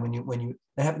to the time when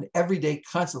that happened every day,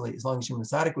 constantly, as long as Shimon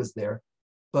HaTzadik was there.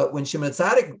 But when Shimon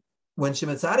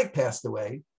HaTzadik passed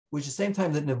away, which is the same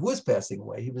time that nevuah was passing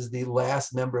away, he was the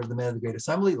last member of the Men of the Great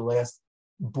Assembly, the last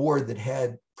board that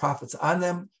had prophets on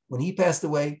them. When he passed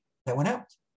away, that went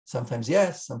out. Sometimes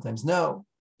yes, sometimes no,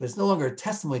 but it's no longer a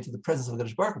testimony to the presence of the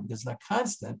Kadosh Baruch Hu because it's not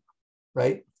constant,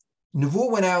 right?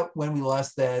 Nevuah went out when we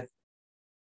lost that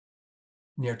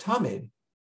Ner Tamid.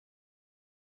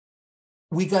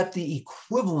 We got the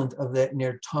equivalent of that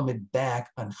Ner Tamid back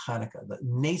on Hanukkah. The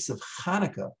Nes of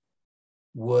Hanukkah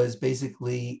was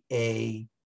basically a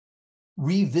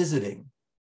revisiting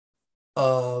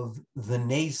of the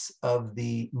Nes of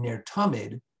the Ner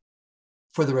Tamid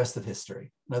for the rest of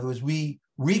history. In other words, we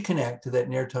reconnect to that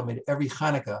Ner Tamid every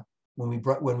Hanukkah when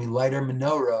we light our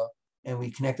menorah and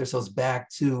we connect ourselves back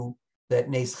to that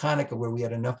Nes Hanukkah where we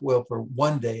had enough oil for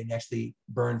one day and actually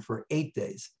burned for 8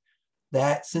 days.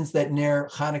 That since that Ner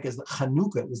Hanukkah is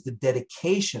Chanukah, it was the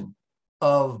dedication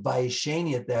of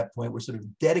Bayesheni at that point. We're sort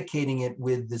of dedicating it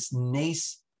with this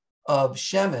Nes of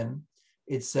Shemen.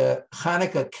 It's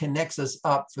Hanukkah connects us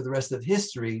up for the rest of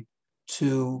history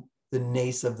to the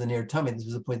Nes of the Ner Tamid. This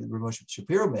was a point that Rav Moshe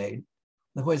Shapiro made.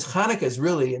 The point is Hanukkah is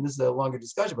really, and this is a longer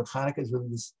discussion, but Hanukkah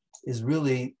is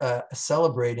really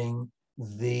celebrating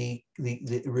the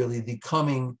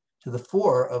coming to the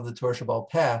fore of the Torah Shabbal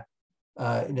Peh.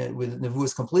 With Nevuah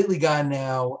is completely gone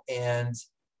now, and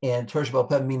Torah Shabbal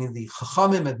Peh, meaning the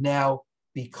Chachamim have now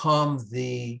become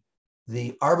the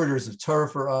arbiters of Torah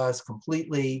for us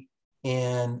completely,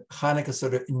 and Hanukkah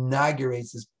sort of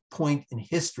inaugurates this point in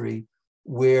history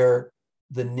where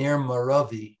the Ner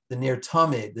Maravi, the Ner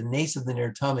Tamid, the Nes of the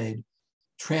Ner Tamid,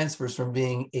 transfers from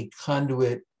being a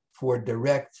conduit for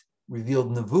direct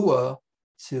revealed Nevuah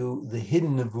to the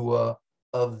hidden Nevuah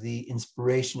of the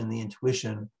inspiration and the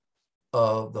intuition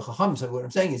of the Chacham. So what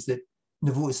I'm saying is that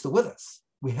Nevuah is still with us.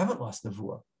 We haven't lost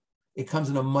Nevuah. It comes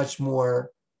in a much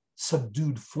more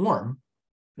subdued form.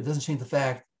 It doesn't change the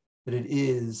fact that it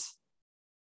is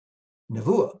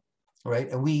Nevuah, right?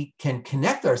 And we can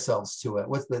connect ourselves to it.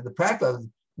 What's the practice?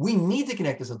 We need to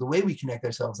connect ourselves. The way we connect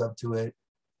ourselves up to it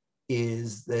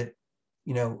is that,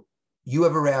 you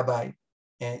have a rabbi,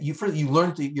 and you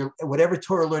learn to your whatever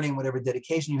Torah learning, whatever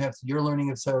dedication you have to your learning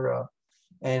of Torah,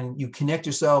 and you connect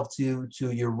yourself to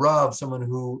your Rav, someone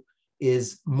who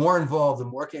is more involved and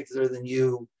more connected than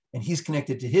you, and he's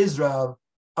connected to his Rav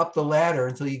up the ladder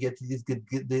until you get to these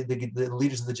the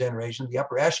leaders of the generation, the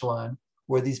upper echelon,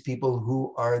 where these people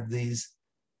who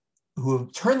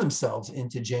have turned themselves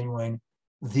into genuine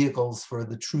vehicles for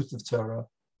the truth of Torah,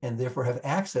 and therefore have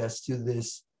access to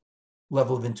this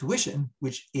level of intuition,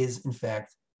 which is in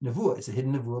fact Nevuah. It's a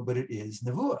hidden Nevuah, but it is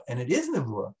Nevuah, and it is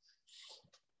Nevuah.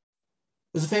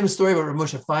 There's a famous story about Rav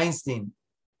Moshe Feinstein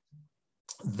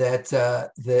that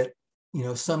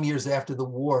some years after the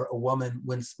war, a woman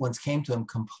once came to him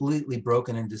completely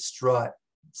broken and distraught,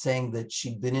 saying that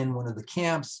she'd been in one of the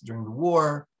camps during the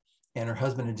war, and her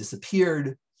husband had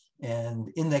disappeared. And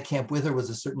in that camp with her was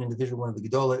a certain individual, one of the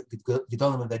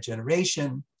Gedolim of that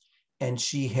generation, and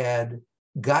she'd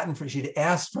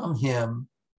asked from him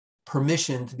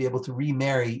permission to be able to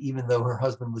remarry, even though her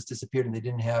husband was disappeared and they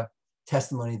didn't have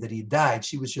testimony that he died.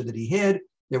 She was sure that he hid.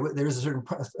 There was a certain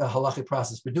halachic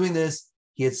process for doing this.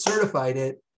 He had certified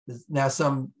it. Now,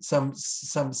 some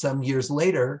years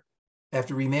later,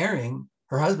 after remarrying,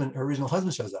 her original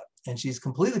husband shows up, and she's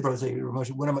completely broken. Say,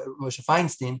 Moshe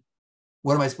Feinstein,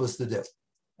 what am I supposed to do?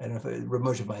 I don't know if Rav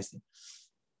Moshe Feinstein.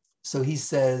 So he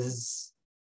says,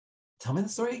 "Tell me the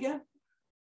story again."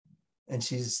 And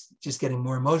she's just getting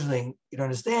more emotional. You don't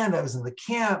understand. I was in the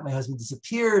camp. My husband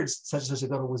disappeared. Such and such a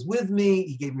girl was with me.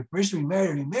 He gave me permission to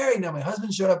remarry. Now my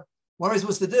husband showed up. What am I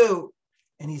supposed to do?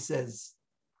 And he says,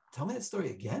 "Tell me that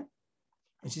story again."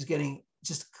 And she's getting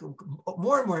just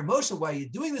more and more emotional. "Why are you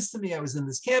doing this to me? I was in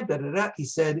this camp." Da, da, da. He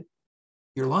said,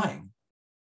 "You're lying.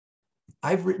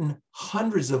 I've written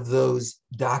hundreds of those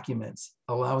documents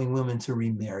allowing women to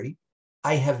remarry.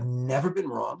 I have never been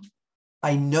wrong.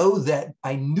 I knew that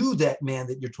man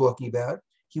that you're talking about.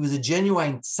 He was a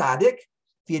genuine tzaddik.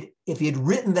 If he had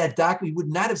written that document, he would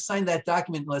not have signed that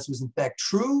document unless it was in fact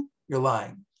true. You're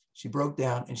lying." She broke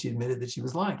down and she admitted that she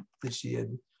was lying, that she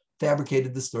had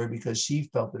fabricated the story because she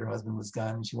felt that her husband was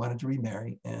gone and she wanted to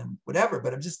remarry and whatever.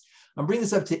 But I'm bringing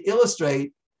this up to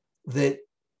illustrate that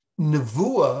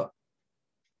Nevuah,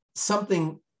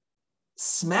 something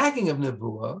smacking of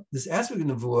Nevuah, this aspect of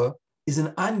Nevuah, is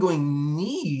an ongoing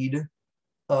need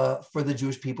for the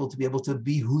Jewish people to be able to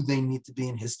be who they need to be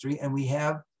in history. And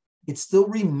it still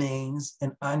remains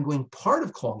an ongoing part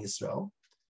of Kol Yisrael.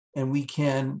 And we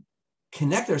can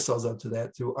connect ourselves up to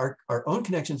that through our own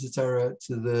connection to Torah,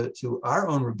 to our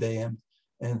own Rebbeim,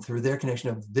 and through their connection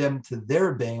of them to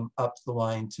their Rebbeim up the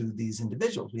line to these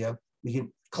individuals.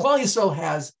 Kol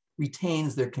Yisrael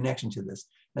retains their connection to this.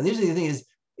 Now, the interesting thing is,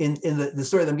 in the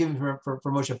story that I'm giving for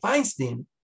Moshe Feinstein,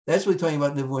 that's really talking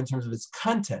about Nevuah in terms of its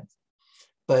content.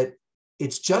 But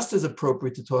it's just as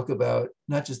appropriate to talk about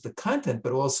not just the content,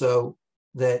 but also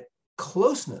that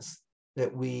closeness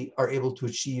that we are able to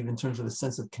achieve in terms of a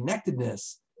sense of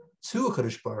connectedness to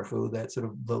HaKadosh Baruch Hu, that sort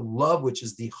of the love, which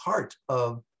is the heart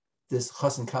of this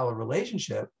chas and kala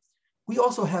relationship, we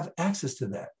also have access to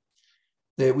that.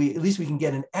 That we, at least we can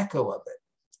get an echo of it.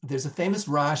 There's a famous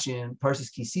Rashi in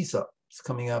Parshas Ki Sisa, it's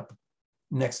coming up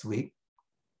next week,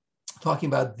 talking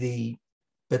about the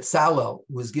Betzalel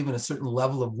was given a certain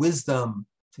level of wisdom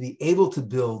to be able to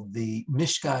build the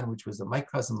Mishkan, which was a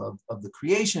microcosm of the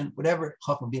creation, whatever,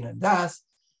 Chacham, Bina, and Das.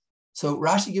 So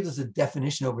Rashi gives us a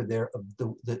definition over there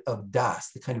of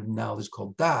Das, the kind of knowledge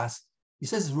called Das. He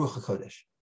says it's Ruach HaKodesh.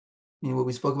 Meaning what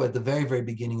we spoke about at the very, very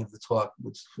beginning of the talk,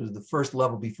 which was the first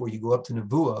level before you go up to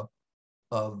Nevuah,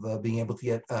 of being able to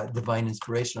get divine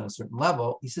inspiration on a certain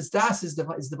level. He says Das is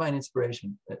divine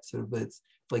inspiration. That's sort of, it's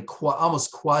like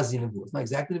almost quasi Nevuah. It's not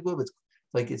exactly Nevuah, but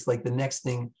it's like the next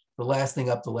thing, the last thing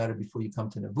up the ladder before you come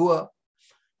to Nevuah.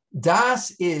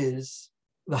 Das is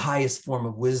the highest form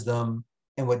of wisdom.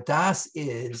 And what Das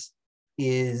is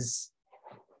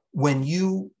when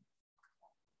you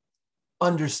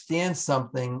understand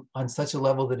something on such a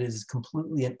level that it is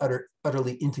completely and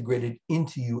utterly integrated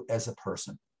into you as a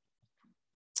person.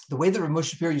 The way that Rav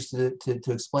Moshe Shapiro used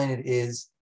to explain it is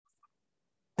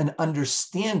an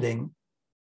understanding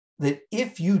that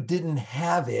if you didn't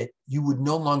have it, you would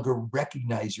no longer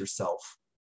recognize yourself.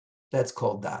 That's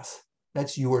called Das.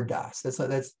 That's your Das. It's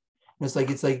like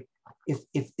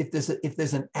if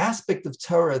there's an aspect of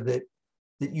Torah that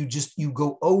you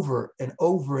go over and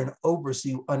over and over, so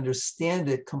you understand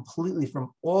it completely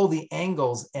from all the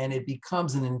angles, and it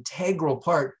becomes an integral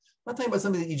part. I'm not talking about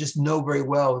something that you just know very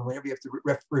well, and whenever you have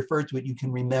to refer to it, you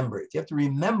can remember it. If you have to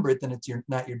remember it, then it's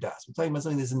not your Das. We're talking about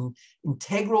something that's an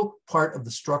integral part of the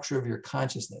structure of your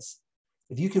consciousness.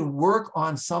 If you can work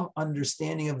on some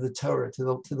understanding of the Torah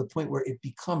to the point where it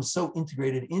becomes so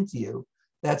integrated into you,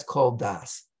 that's called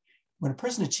Das. When a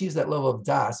person achieves that level of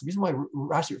Das, the reason why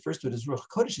Rashi refers to it as Ruach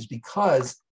HaKodesh is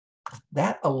because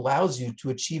that allows you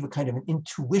to achieve a kind of an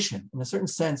intuition. In a certain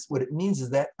sense, what it means is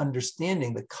that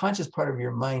understanding, the conscious part of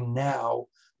your mind now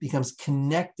becomes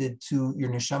connected to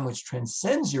your neshama, which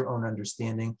transcends your own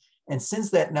understanding. And since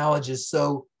that knowledge is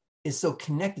so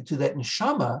connected to that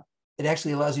neshama, it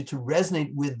actually allows you to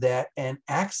resonate with that and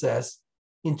access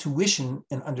intuition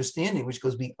and understanding, which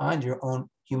goes beyond your own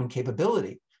human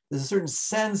capability. There's a certain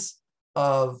sense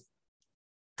of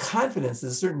confidence,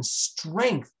 there's a certain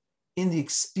strength in the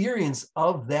experience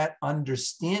of that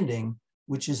understanding,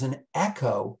 which is an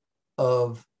echo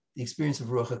of the experience of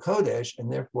Ruach HaKodesh,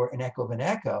 and therefore an echo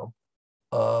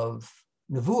of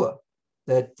Nevuah.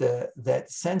 That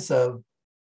sense of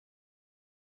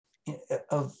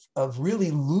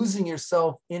really losing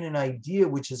yourself in an idea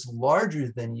which is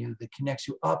larger than you, that connects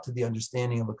you up to the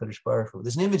understanding of HaKadosh Baruch Hu.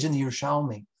 There's an image in the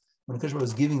Yerushalmi when HaKadosh Baruch Hu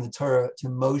was giving the Torah to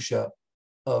Moshe.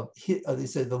 They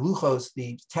said the luchos,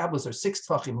 the tablets, are 6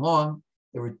 tefachim long.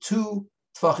 There were 2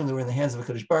 tefachim that were in the hands of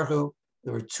HaKadosh Baruch Hu.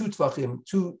 There were 2 tefachim,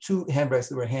 two handbreadths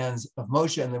that were hands of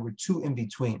Moshe, and there were 2 in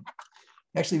between.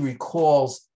 It actually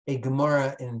recalls a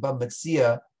Gemara in Bab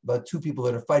Metzia about 2 people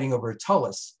that are fighting over a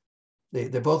talus.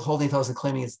 They're both holding talus and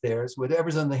claiming it's theirs.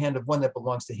 Whatever's in the hand of one, that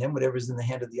belongs to him. Whatever's in the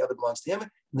hand of the other belongs to him. And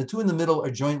the 2 in the middle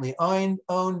are jointly owned,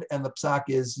 and the psak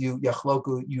is you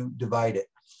divide it.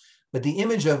 But the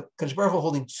image of Kadosh Baruch Hu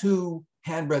holding 2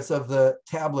 handbreadths of the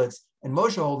tablets and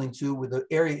Moshe holding 2 with the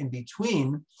area in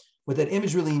between, what that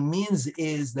image really means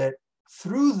is that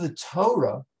through the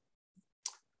Torah,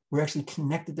 we're actually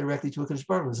connected directly to a Kadosh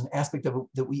Baruch Hu. There's an aspect of it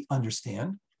that we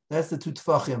understand. That's the 2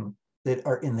 tefachim that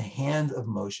are in the hand of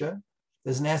Moshe.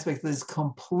 There's an aspect that is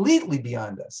completely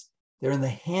beyond us. They're in the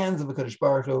hands of a Kadosh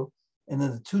Baruch Hu. And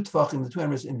then the 2 tefachim, the 2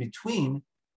 handbreadths in between,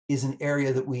 is an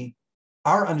area that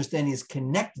our understanding is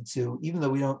connected to, even though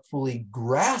we don't fully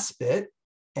grasp it,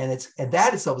 and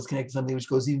that itself is connected to something which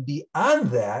goes even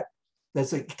beyond that.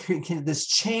 That's like this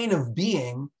chain of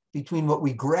being between what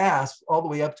we grasp all the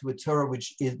way up to a Torah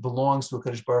which belongs to a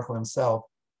Kadosh Baruch Hu himself.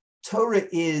 Torah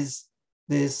is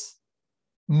this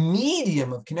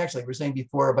medium of connection, like we were saying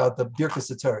before about the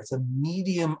Birkas Torah. It's a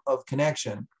medium of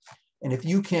connection, and if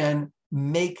you can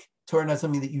make Torah not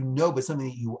something that you know, but something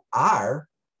that you are,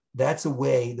 that's a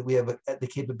way that we have the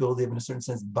capability of, in a certain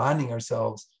sense, bonding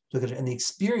ourselves to it. And the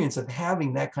experience of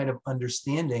having that kind of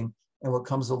understanding and what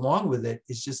comes along with it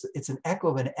is just, it's an echo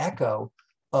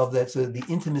of that, sort of the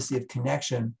intimacy of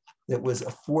connection that was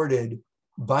afforded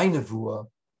by Nevuah,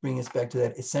 bringing us back to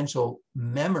that essential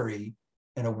memory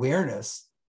and awareness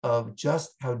of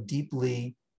just how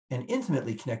deeply and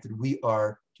intimately connected we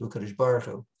are to a Kadosh Baruch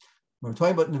Hu. When we're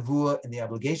talking about Nevuah and the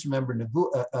obligation, remember,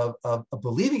 of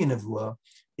believing in Nevuah,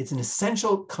 it's an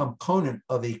essential component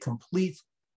of a complete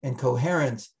and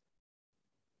coherent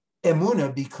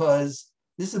emunah, because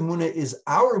this emunah is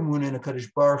our emunah in HaKadosh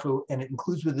Baruch Hu, and it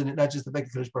includes within it not just the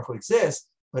fact that HaKadosh Baruch Hu exists,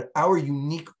 but our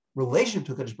unique relationship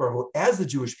to HaKadosh Baruch Hu as the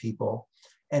Jewish people.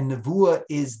 And Nevuah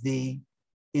is the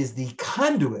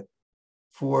conduit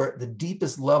for the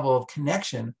deepest level of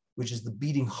connection, which is the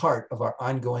beating heart of our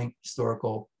ongoing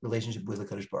historical relationship with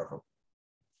HaKadosh Baruch Hu.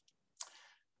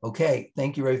 Okay,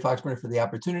 thank you, Rabbi Foxburner, for the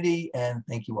opportunity, and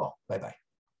thank you all. Bye-bye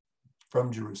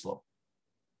from Jerusalem.